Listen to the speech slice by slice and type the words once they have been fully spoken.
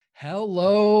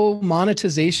Hello,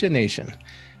 Monetization Nation.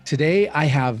 Today, I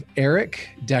have Eric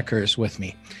Deckers with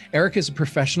me. Eric is a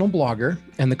professional blogger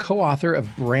and the co-author of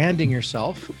Branding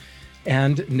Yourself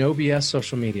and No BS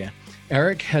Social Media.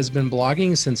 Eric has been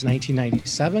blogging since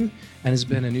 1997 and has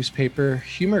been a newspaper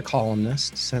humor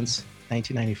columnist since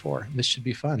 1994. This should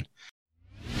be fun.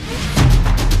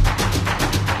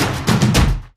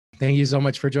 Thank you so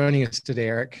much for joining us today,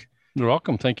 Eric. You're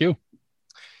welcome. Thank you.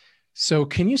 So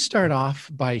can you start off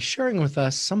by sharing with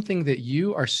us something that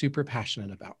you are super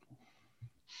passionate about?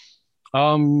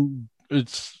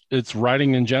 It's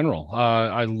writing in general.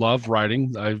 I love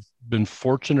writing. I've been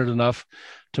fortunate enough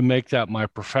to make that my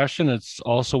profession. It's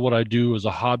also what I do as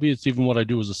a hobby. It's even what I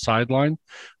do as a sideline.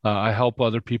 I help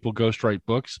other people ghostwrite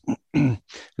books. And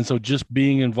so just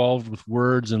being involved with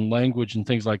words and language and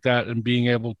things like that, and being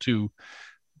able to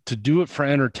do it for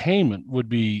entertainment would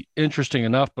be interesting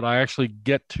enough, but I actually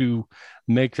get to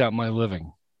make that my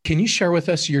living. Can you share with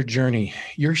us your journey,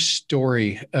 your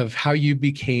story of how you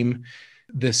became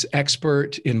this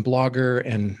expert in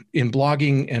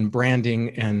blogging and branding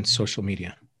and social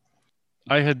media?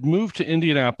 I had moved to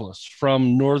Indianapolis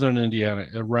from Northern Indiana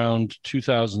around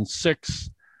 2006.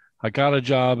 I got a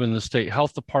job in the state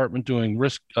health department doing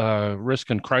risk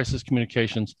and crisis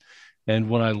communications. And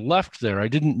when I left there, I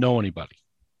didn't know anybody.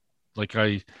 Like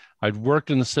I'd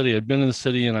worked in the city, I'd been in the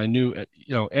city, and I knew,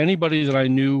 anybody that I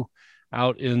knew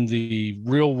out in the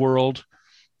real world,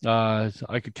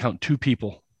 I could count two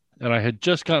people. And I had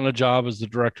just gotten a job as the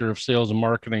director of sales and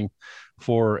marketing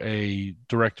for a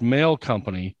direct mail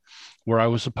company where I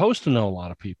was supposed to know a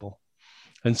lot of people.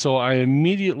 And so I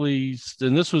immediately,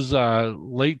 and this was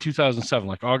late 2007,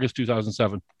 like August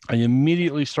 2007, I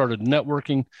immediately started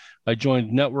networking. I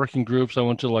joined networking groups. I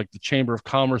went to like the Chamber of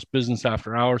Commerce Business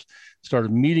After Hours,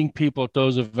 started meeting people at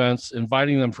those events,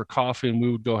 inviting them for coffee, and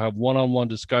we would go have one-on-one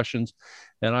discussions.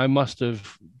 And I must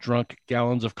have drunk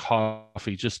gallons of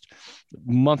coffee just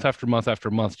month after month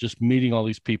after month, just meeting all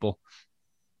these people.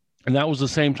 And that was the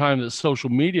same time that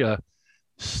social media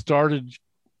started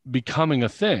becoming a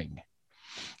thing.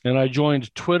 And I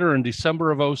joined Twitter in December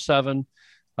of 2007.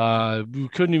 We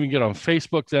couldn't even get on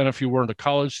Facebook then if you weren't a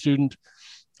college student.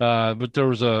 But there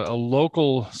was a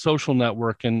local social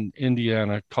network in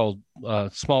Indiana called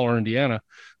Smaller Indiana.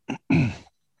 And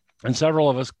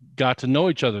several of us got to know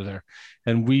each other there.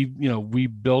 And we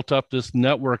built up this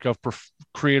network of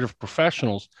creative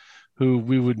professionals who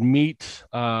we would meet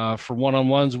for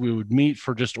one-on-ones. We would meet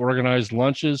for just organized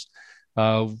lunches.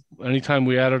 Anytime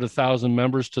we added 1,000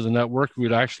 members to the network,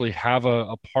 we'd actually have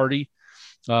a party,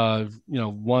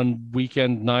 one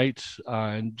weekend night,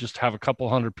 and just have a couple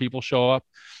hundred people show up.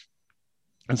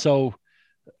 And so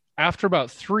after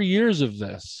about 3 years of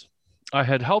this, I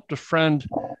had helped a friend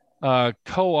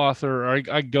co-author,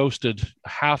 I ghosted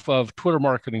half of Twitter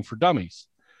Marketing for Dummies.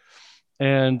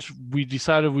 And we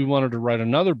decided we wanted to write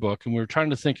another book, and we were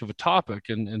trying to think of a topic.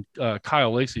 And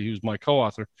Kyle Lacey, who's my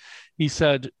co-author, he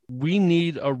said, we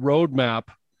need a roadmap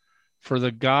for the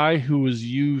guy who was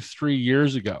you 3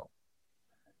 years ago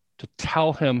to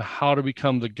tell him how to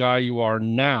become the guy you are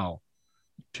now,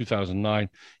 2009.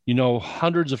 You know,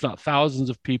 hundreds, if not thousands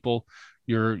of people.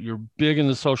 You're big in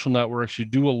the social networks. You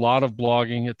do a lot of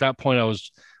blogging. At that point, I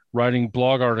was writing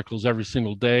blog articles every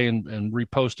single day and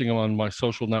reposting them on my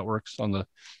social networks, on the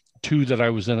two that I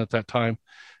was in at that time.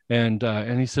 And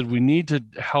he said, we need to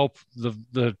help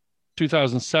the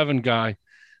 2007 guy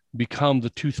become the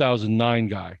 2009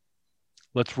 guy.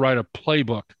 Let's write a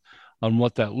playbook on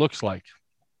what that looks like.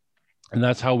 And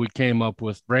that's how we came up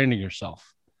with Branding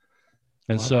Yourself.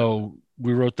 And so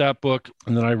we wrote that book.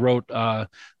 And then I wrote the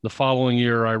following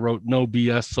year, I wrote No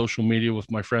BS Social Media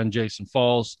with my friend Jason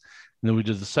Falls. And then we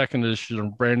did the second edition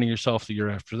of Branding Yourself the year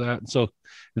after that. And so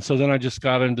then I just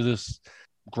got into this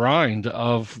grind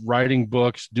of writing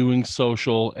books, doing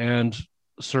social, and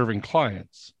serving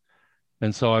clients.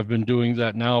 And so I've been doing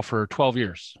that now for 12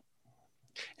 years.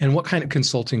 And what kind of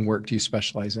consulting work do you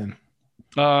specialize in?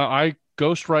 I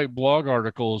ghostwrite blog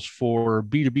articles for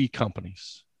B2B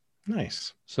companies.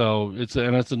 Nice. So it's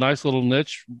a nice little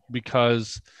niche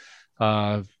because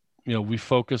we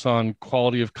focus on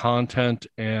quality of content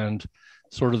and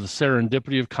sort of the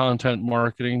serendipity of content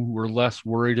marketing. We're less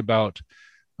worried about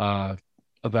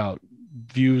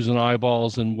views and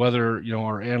eyeballs and whether,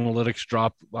 our analytics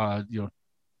drop,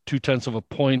 0.2 of a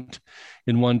point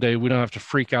in one day. We don't have to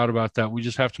freak out about that. We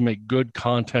just have to make good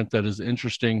content that is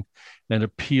interesting and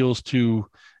appeals to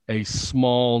a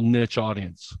small niche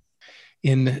audience.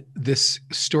 In this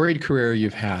storied career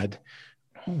you've had,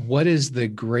 what is the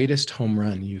greatest home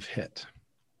run you've hit?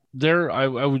 I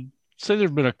would say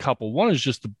there've been a couple. One is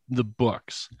just the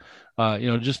books,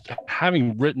 just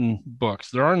having written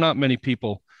books. There are not many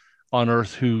people on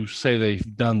earth who say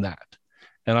they've done that.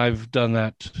 And I've done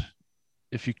that.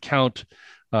 If you count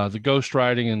the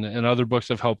ghostwriting and other books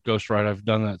I've helped ghostwrite, I've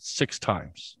done that 6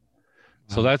 times.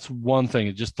 So that's one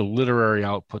thing, just the literary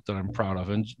output that I'm proud of.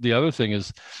 And the other thing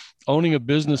is owning a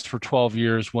business for 12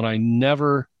 years when I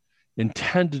never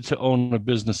intended to own a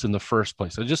business in the first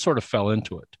place. I just sort of fell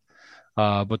into it.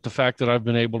 But the fact that I've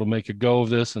been able to make a go of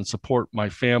this and support my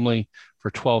family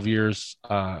for 12 years,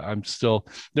 there are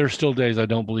still days I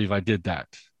don't believe I did that.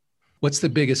 What's the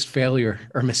biggest failure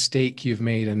or mistake you've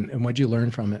made, and what'd you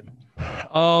learn from it?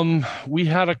 We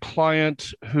had a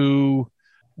client who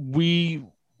we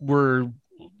were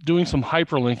doing some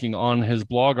hyperlinking on his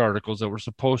blog articles that were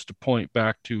supposed to point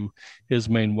back to his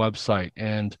main website.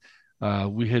 And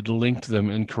we had linked them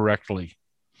incorrectly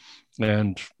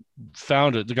and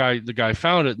found it. The guy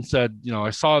found it and said,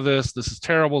 I saw this is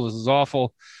terrible. This is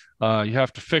awful. You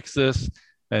have to fix this.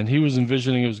 And he was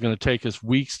envisioning it was going to take us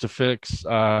weeks to fix.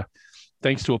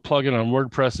 Thanks to a plugin on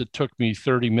WordPress, it took me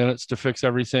 30 minutes to fix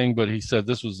everything. But he said,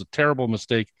 this was a terrible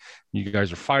mistake. You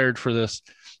guys are fired for this.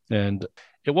 And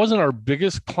it wasn't our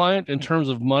biggest client in terms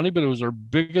of money, but it was our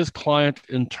biggest client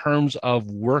in terms of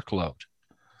workload.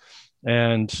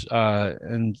 And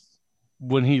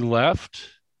when he left,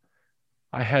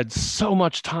 I had so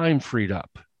much time freed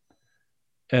up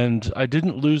and I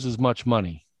didn't lose as much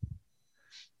money.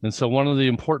 And so one of the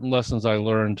important lessons I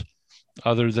learned,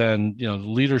 other than,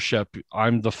 leadership,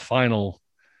 I'm the final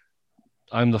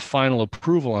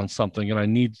approval on something and I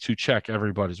need to check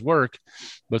everybody's work.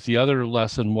 But the other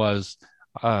lesson was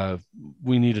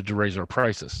we needed to raise our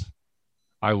prices.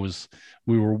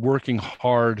 We were working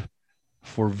hard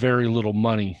for very little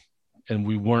money and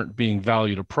we weren't being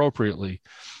valued appropriately.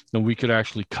 And we could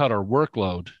actually cut our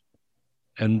workload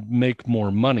and make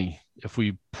more money if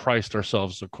we priced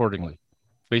ourselves accordingly.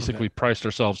 Basically priced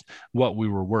ourselves what we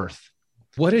were worth.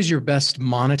 What is your best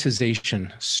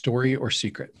monetization story or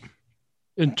secret?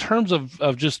 In terms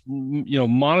of just,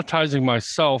 monetizing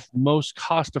myself, most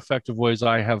cost-effective ways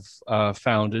I have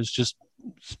found is just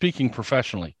speaking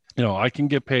professionally. I can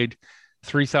get paid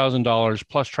 $3,000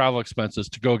 plus travel expenses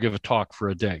to go give a talk for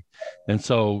a day. And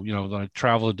so, I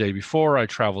travel the day before, I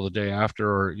travel the day after,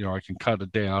 or, I can cut a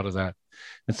day out of that.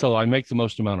 And so I make the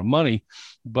most amount of money.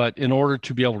 But in order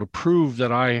to be able to prove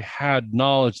that I had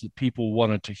knowledge that people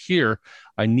wanted to hear,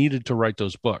 I needed to write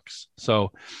those books.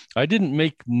 So I didn't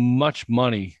make much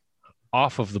money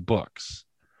off of the books.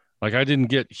 Like I didn't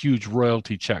get huge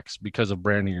royalty checks because of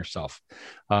branding yourself.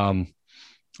 I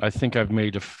think I've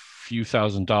made a few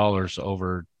 $1,000s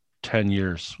over 10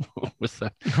 years with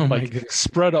that,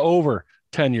 spread over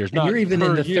 10 years. And you're even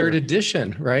in the third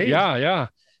edition, right? Yeah.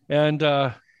 And,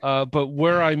 but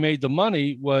where I made the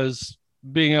money was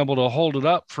being able to hold it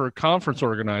up for conference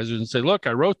organizers and say, look,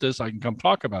 I wrote this, I can come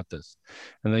talk about this.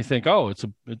 And they think, oh, it's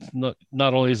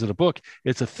not only is it a book,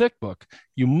 it's a thick book.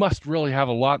 You must really have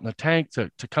a lot in the tank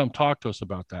to come talk to us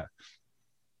about that.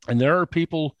 And there are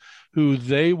people who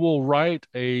they will write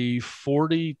a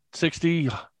 40, 60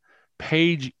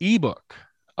 page ebook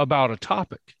about a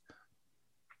topic.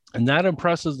 And that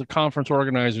impresses the conference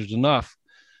organizers enough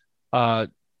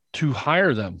to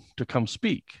hire them to come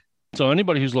speak. So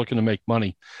anybody who's looking to make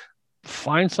money,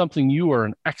 find something you are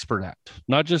an expert at,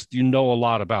 not just a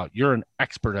lot about. You're an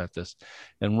expert at this,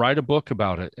 and write a book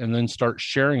about it, and then start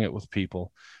sharing it with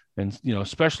people. And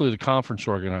especially the conference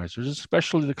organizers,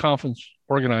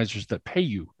 that pay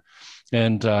you,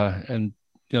 and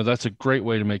that's a great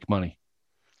way to make money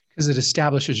because it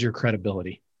establishes your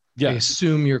credibility. Yeah, they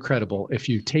assume you're credible if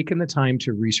you've taken the time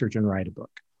to research and write a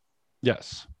book.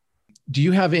 Yes. Do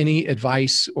you have any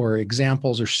advice or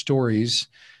examples or stories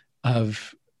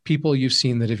of people you've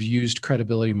seen that have used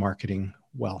credibility marketing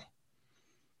well?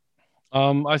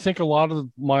 I think a lot of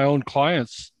my own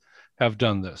clients have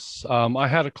done this. I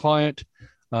had a client,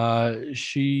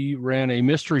 she ran a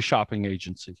mystery shopping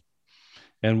agency.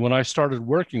 And when I started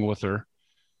working with her,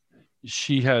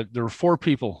 there were 4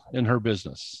 people in her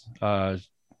business,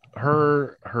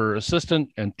 her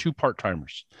assistant and 2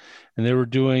 part-timers. And they were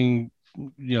doing,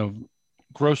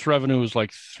 gross revenue was like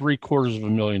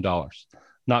 $750,000,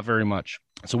 not very much.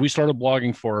 So we started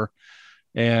blogging for her,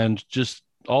 and just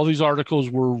all these articles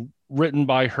were written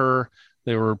by her.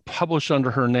 They were published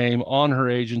under her name on her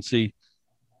agency.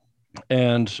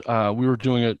 And we were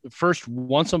doing it first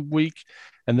once a week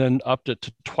and then upped it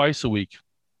to twice a week,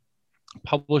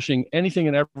 publishing anything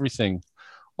and everything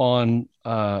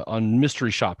on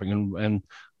mystery shopping and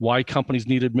why companies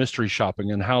needed mystery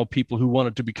shopping and how people who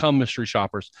wanted to become mystery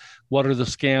shoppers, what are the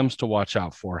scams to watch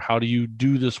out for? How do you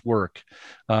do this work?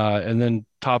 And then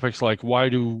topics like why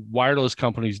do wireless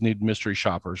companies need mystery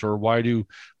shoppers, or why do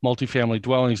multifamily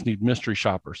dwellings need mystery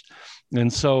shoppers?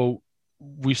 And so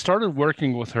we started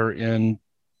working with her in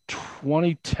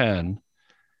 2010.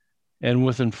 And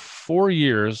within 4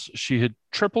 years, she had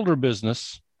tripled her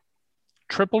business,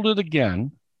 tripled it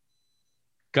again,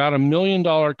 got $1 million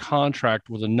contract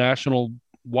with a national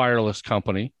wireless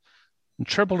company, and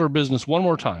tripled her business one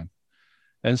more time.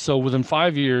 And so within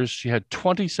 5 years, she had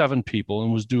 27 people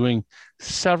and was doing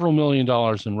several $1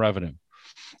 million in revenue.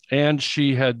 And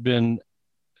she had been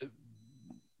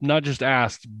not just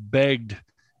asked, begged,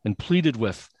 and pleaded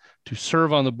with to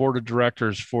serve on the board of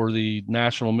directors for the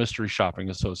National Mystery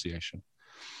Shopping Association,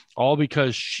 all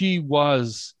because she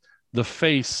was the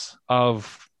face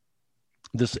of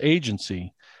this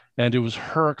agency. And it was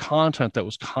her content that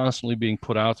was constantly being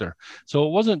put out there. So it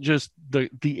wasn't just the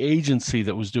agency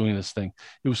that was doing this thing.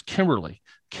 It was Kimberly.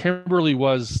 Kimberly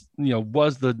was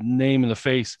the name in the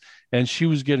face, and she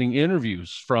was getting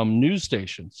interviews from news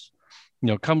stations.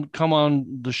 Come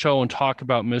on the show and talk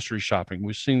about mystery shopping.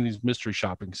 We've seen these mystery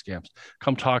shopping scams.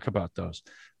 Come talk about those.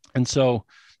 And so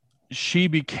she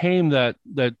became that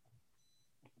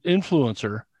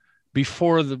influencer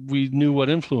before we knew what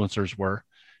influencers were.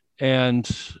 And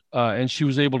she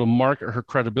was able to market her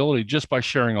credibility just by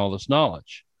sharing all this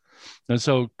knowledge. And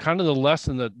so kind of the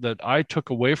lesson that I took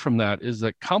away from that is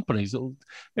that companies,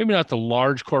 maybe not the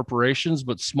large corporations,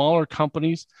 but smaller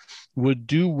companies would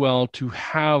do well to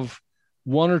have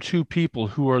one or two people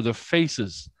who are the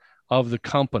faces of the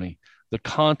company. The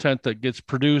content that gets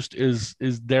produced is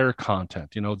their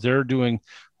content. They're doing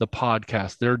the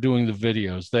podcast, they're doing the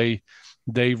videos,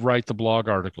 they write the blog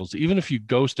articles. Even if you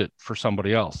ghost it for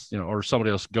somebody else, or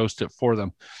somebody else ghosts it for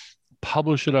them,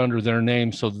 publish it under their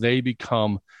name so they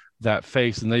become that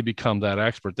face and they become that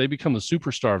expert. They become the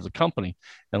superstar of the company.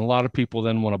 And a lot of people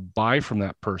then want to buy from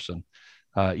that person.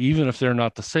 Even if they're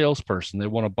not the salesperson, they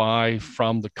want to buy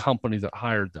from the company that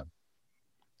hired them.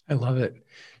 I love it.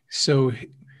 So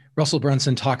Russell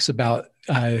Brunson talks about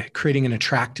creating an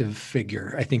attractive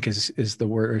figure, I think is the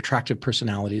word. Attractive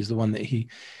personality is the one that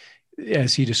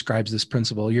as he describes this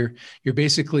principle. You're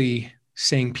basically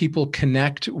saying people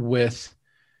connect with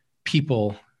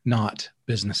people, not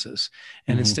businesses.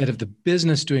 And instead of the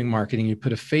business doing marketing, you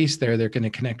put a face there, they're going to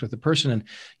connect with the person. And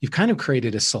you've kind of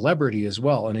created a celebrity as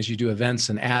well. And as you do events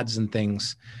and ads and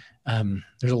things,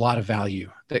 there's a lot of value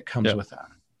that comes with that.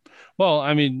 Well,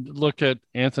 I mean, look at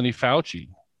Anthony Fauci.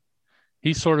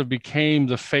 He sort of became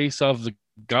the face of the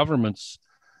government's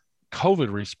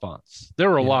COVID response. There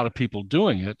were a lot of people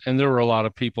doing it, and there were a lot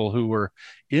of people who were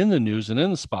in the news and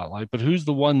in the spotlight, but who's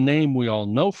the one name we all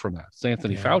know from that? It's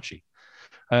Anthony Fauci.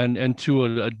 And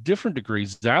to a different degree,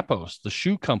 Zappos, the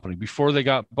shoe company, before they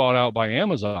got bought out by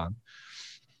Amazon,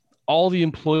 all the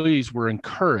employees were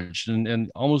encouraged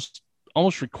and almost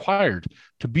required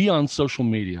to be on social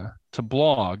media, to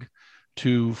blog,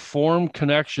 to form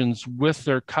connections with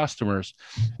their customers,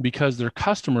 because their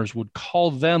customers would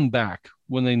call them back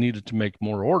when they needed to make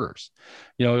more orders.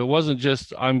 It wasn't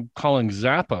just I'm calling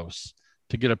Zappos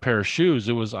to get a pair of shoes.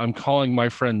 It was I'm calling my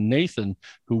friend Nathan,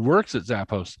 who works at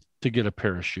Zappos, to get a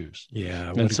pair of shoes.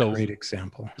 Yeah, what a great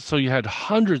example. So you had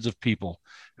hundreds of people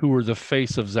who were the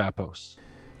face of Zappos.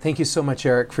 Thank you so much,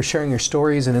 Eric, for sharing your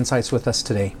stories and insights with us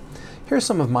today. Here are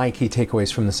some of my key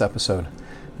takeaways from this episode.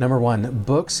 Number one,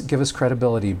 books give us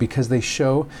credibility because they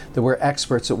show that we're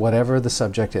experts at whatever the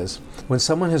subject is. When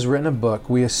someone has written a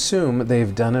book, we assume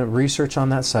they've done a research on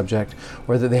that subject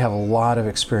or that they have a lot of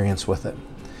experience with it.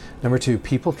 Number two,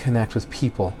 people connect with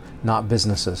people, not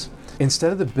businesses.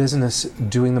 Instead of the business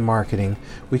doing the marketing,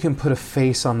 we can put a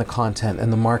face on the content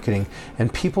and the marketing,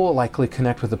 and people will likely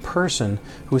connect with the person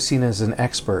who is seen as an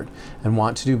expert and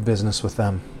want to do business with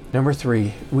them. Number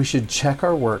three, we should check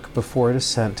our work before it is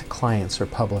sent to clients or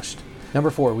published. Number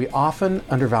four, we often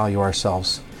undervalue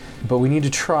ourselves, but we need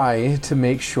to try to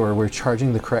make sure we're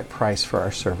charging the correct price for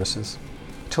our services.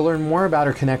 To learn more about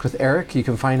or connect with Eric, you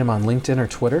can find him on LinkedIn or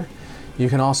Twitter. You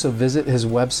can also visit his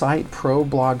website,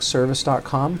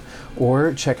 ProBlogService.com,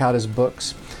 or check out his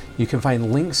books. You can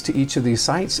find links to each of these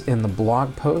sites in the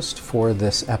blog post for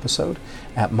this episode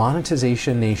at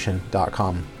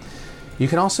monetizationnation.com. You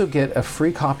can also get a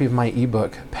free copy of my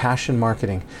ebook, Passion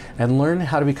Marketing, and learn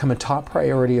how to become a top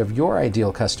priority of your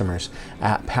ideal customers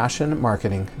at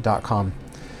passionmarketing.com.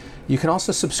 You can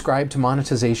also subscribe to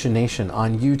Monetization Nation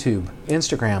on YouTube,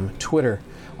 Instagram, Twitter,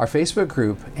 our Facebook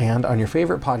group, and on your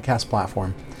favorite podcast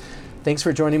platform. Thanks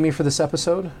for joining me for this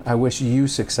episode. I wish you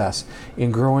success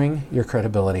in growing your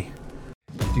credibility.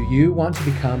 Do you want to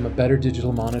become a better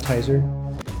digital monetizer?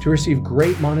 To receive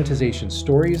great monetization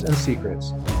stories and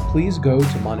secrets, please go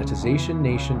to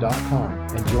monetizationnation.com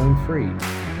and join free.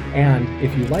 And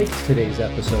if you liked today's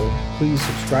episode, please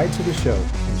subscribe to the show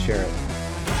and share it.